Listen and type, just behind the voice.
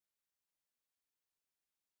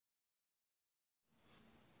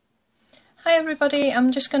Hi everybody,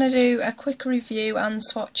 I'm just going to do a quick review and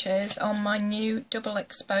swatches on my new double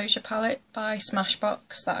exposure palette by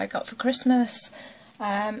Smashbox that I got for Christmas,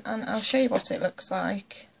 and I'll show you what it looks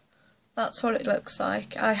like. That's what it looks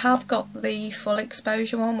like. I have got the full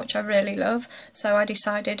exposure one, which I really love, so I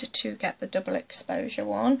decided to get the double exposure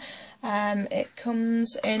one. It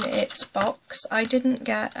comes in its box. I didn't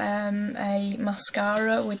get a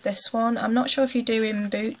mascara with this one. I'm not sure if you do in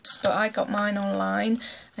Boots, but I got mine online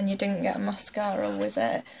and you didn't get a mascara with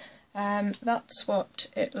it. That's what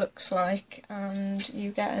it looks like, and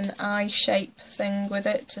you get an eye shape thing with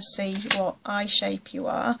it to see what eye shape you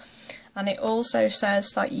are. And it also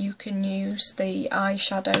says that you can use the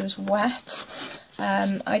eyeshadows wet.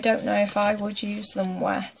 I don't know if I would use them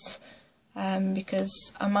wet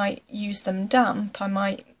because I might use them damp.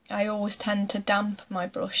 I always tend to damp my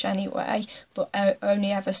brush anyway, but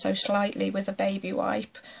only ever so slightly with a baby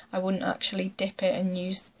wipe. I wouldn't actually dip it and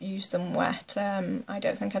use them wet. I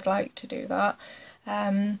don't think I'd like to do that.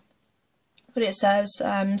 But it says,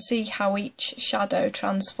 see how each shadow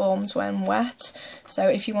transforms when wet. So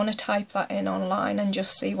if you want to type that in online and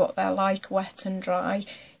just see what they're like wet and dry,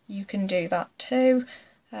 you can do that too.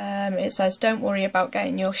 It says, don't worry about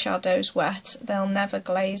getting your shadows wet, they'll never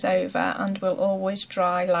glaze over and will always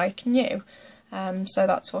dry like new. So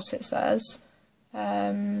that's what it says.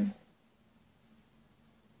 And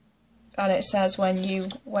it says when you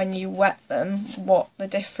wet them, what the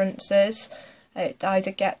difference is. It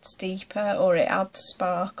either gets deeper, or it adds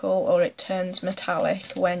sparkle, or it turns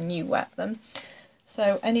metallic when you wet them.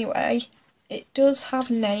 So anyway, it does have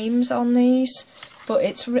names on these, but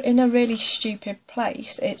it's in a really stupid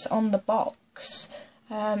place. It's on the box.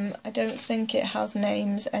 I don't think it has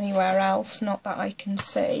names anywhere else, not that I can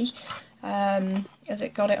see. Has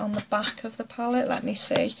it got it on the back of the palette? Let me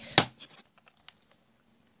see.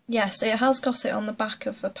 Yes, it has got it on the back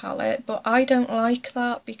of the palette, but I don't like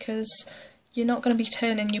that because you're not going to be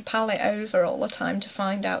turning your palette over all the time to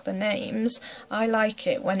find out the names. I like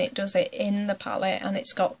it when it does it in the palette and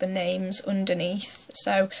it's got the names underneath.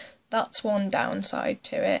 So that's one downside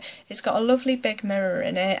to it. It's got a lovely big mirror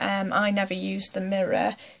in it. I never used the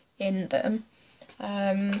mirror in them.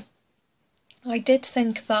 I did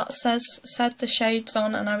think that said the shades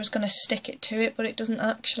on and I was going to stick it to it, but it doesn't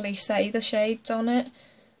actually say the shades on it.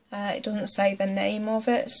 It doesn't say the name of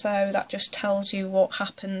it, so that just tells you what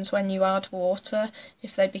happens when you add water,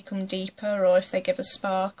 if they become deeper or if they give a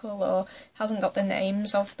sparkle, or hasn't got the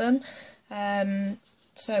names of them.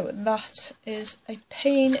 So that is a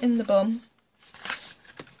pain in the bum.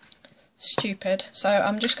 Stupid. So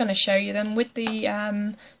I'm just going to show you them with the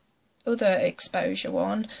other exposure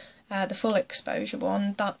one, the full exposure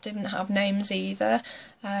one. That didn't have names either.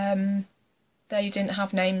 They didn't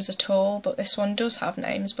have names at all, but this one does have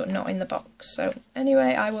names, but not in the box. So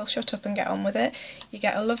anyway, I will shut up and get on with it. You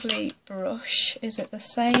get a lovely brush. Is it the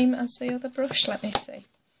same as the other brush? Let me see.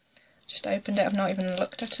 Just opened it, I've not even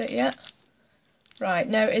looked at it yet. Right,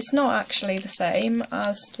 no, it's not actually the same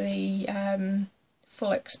as the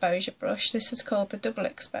full exposure brush. This is called the double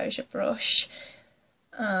exposure brush,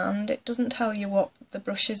 and it doesn't tell you what the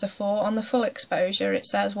brushes are for. On the full exposure it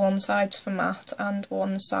says one side's for matte and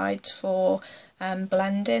one side's for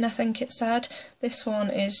blending, I think it said. This one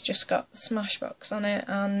is just got Smashbox on it,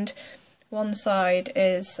 and one side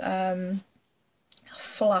is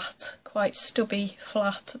flat, quite stubby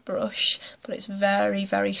flat brush, but it's very,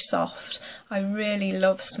 very soft. I really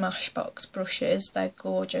love Smashbox brushes. They're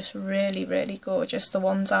gorgeous, really, really gorgeous. The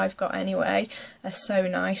ones I've got anyway are so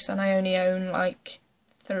nice, and I only own like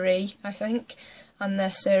 3, I think, and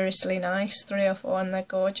they're seriously nice, 3 or 4, and they're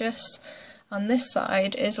gorgeous. And this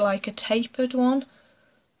side is like a tapered one,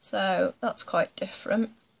 so that's quite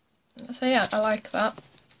different. So yeah, I like that.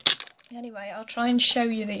 Anyway, I'll try and show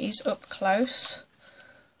you these up close.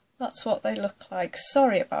 That's what they look like.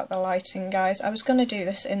 Sorry about the lighting, guys. I was going to do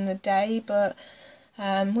this in the day, but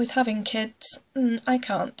with having kids, I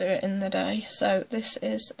can't do it in the day, so this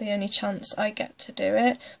is the only chance I get to do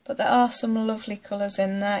it. But there are some lovely colours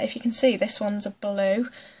in there. If you can see, this one's a blue,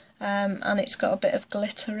 and it's got a bit of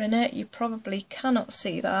glitter in it. You probably cannot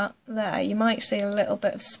see that there. You might see a little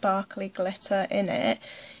bit of sparkly glitter in it.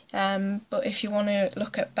 But if you want to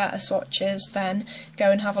look at better swatches, then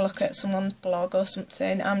go and have a look at someone's blog or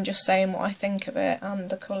something. I'm just saying what I think of it and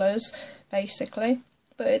the colours, basically.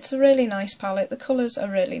 But it's a really nice palette. The colours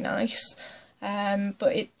are really nice,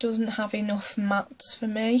 but it doesn't have enough mattes for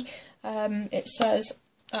me. It says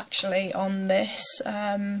actually on this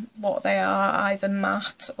what they are, either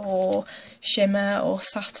matte or shimmer or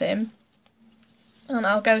satin, and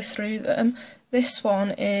I'll go through them. This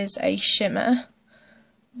one is a shimmer,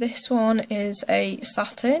 this one is a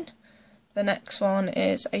satin, the next one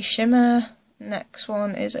is a shimmer, next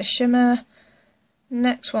one is a shimmer,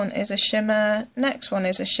 next one is a shimmer, next one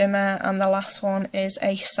is a shimmer, and the last one is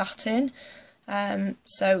a satin.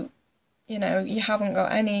 So, you know, you haven't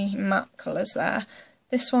got any matte colours there.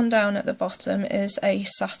 This one down at the bottom is a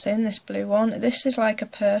satin, this blue one. This is like a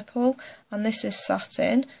purple, and this is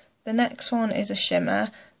satin. The next one is a shimmer.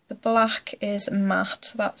 The black is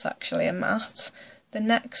matte, that's actually a matte. The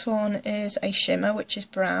next one is a shimmer, which is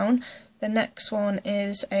brown. The next one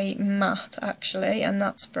is a matte, actually, and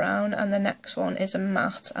that's brown. And the next one is a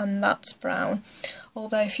matte, and that's brown.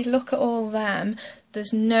 Although if you look at all them,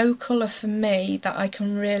 there's no colour for me that I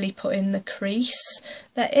can really put in the crease.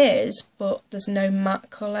 There is, but there's no matte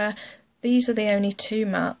colour. These are the only two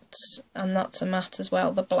mattes, and that's a matte as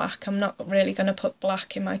well, the black. I'm not really going to put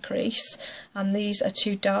black in my crease, and these are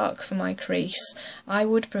too dark for my crease. I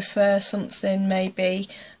would prefer something maybe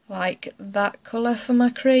like that colour for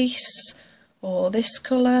my crease, or this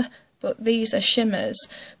colour, but these are shimmers,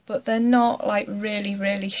 but they're not like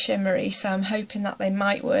really shimmery, so I'm hoping that they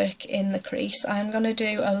might work in the crease. I'm going to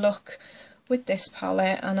do a look with this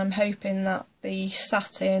palette, and I'm hoping that the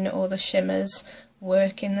satin or the shimmers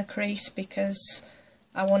work in the crease, because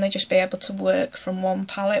I want to just be able to work from one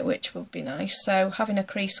palette, which would be nice. So having a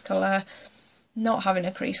crease colour, not having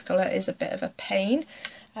a crease colour is a bit of a pain,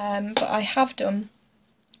 but I have done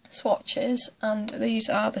swatches, and these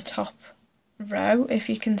are the top row, if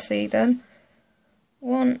you can see them.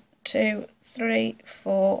 1, 2, 3,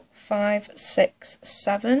 4, 5, 6,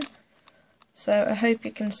 7. So I hope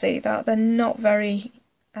you can see that. They're not very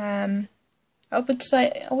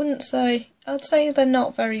I'd say they're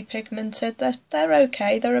not very pigmented. They're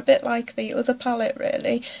okay. They're a bit like the other palette,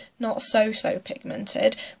 really, not so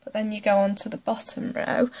pigmented. But then you go on to the bottom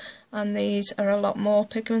row, and these are a lot more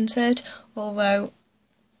pigmented, although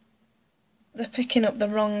they're picking up the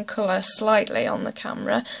wrong colour slightly on the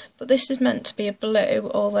camera. But this is meant to be a blue,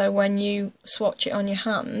 although when you swatch it on your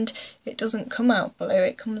hand, it doesn't come out blue.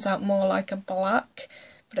 It comes out more like a black,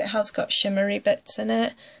 but it has got shimmery bits in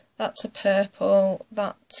it. That's a purple,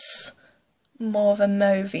 that's more of a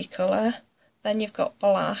mauvey colour. Then you've got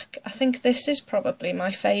black. I think this is probably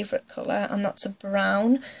my favourite colour, and that's a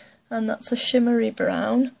brown, and that's a shimmery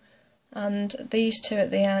brown. And these two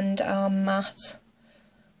at the end are matte.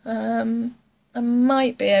 I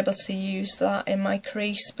might be able to use that in my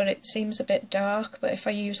crease, but it seems a bit dark. But if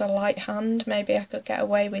I use a light hand, maybe I could get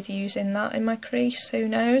away with using that in my crease, who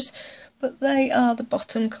knows. But they are the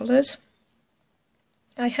bottom colours.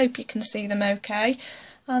 I hope you can see them okay,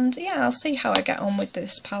 and yeah, I'll see how I get on with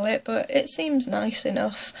this palette, but it seems nice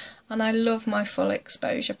enough, and I love my full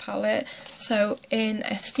exposure palette, so in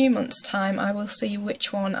a few months' time I will see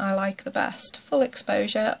which one I like the best, full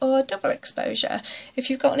exposure or double exposure. If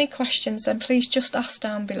you've got any questions, then please just ask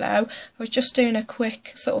down below. I was just doing a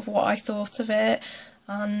quick sort of what I thought of it,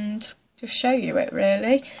 and just show you it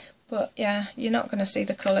really. But yeah, you're not going to see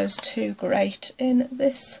the colours too great in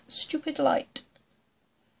this stupid light.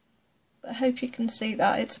 I hope you can see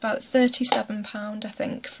that. It's about £37 I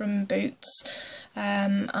think from Boots,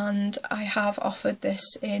 and I have offered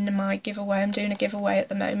this in my giveaway. I'm doing a giveaway at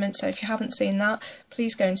the moment, so if you haven't seen that,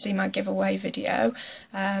 please go and see my giveaway video,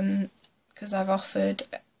 because I've offered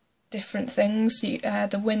different things.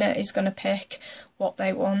 The winner is going to pick what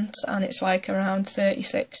they want, and it's like around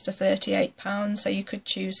 £36 to £38, so you could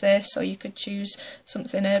choose this, or you could choose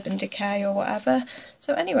something Urban Decay or whatever.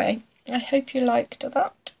 So anyway, I hope you liked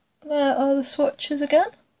that. There are the swatches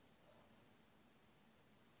again,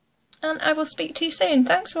 and I will speak to you soon.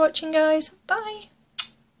 Thanks for watching, guys. Bye.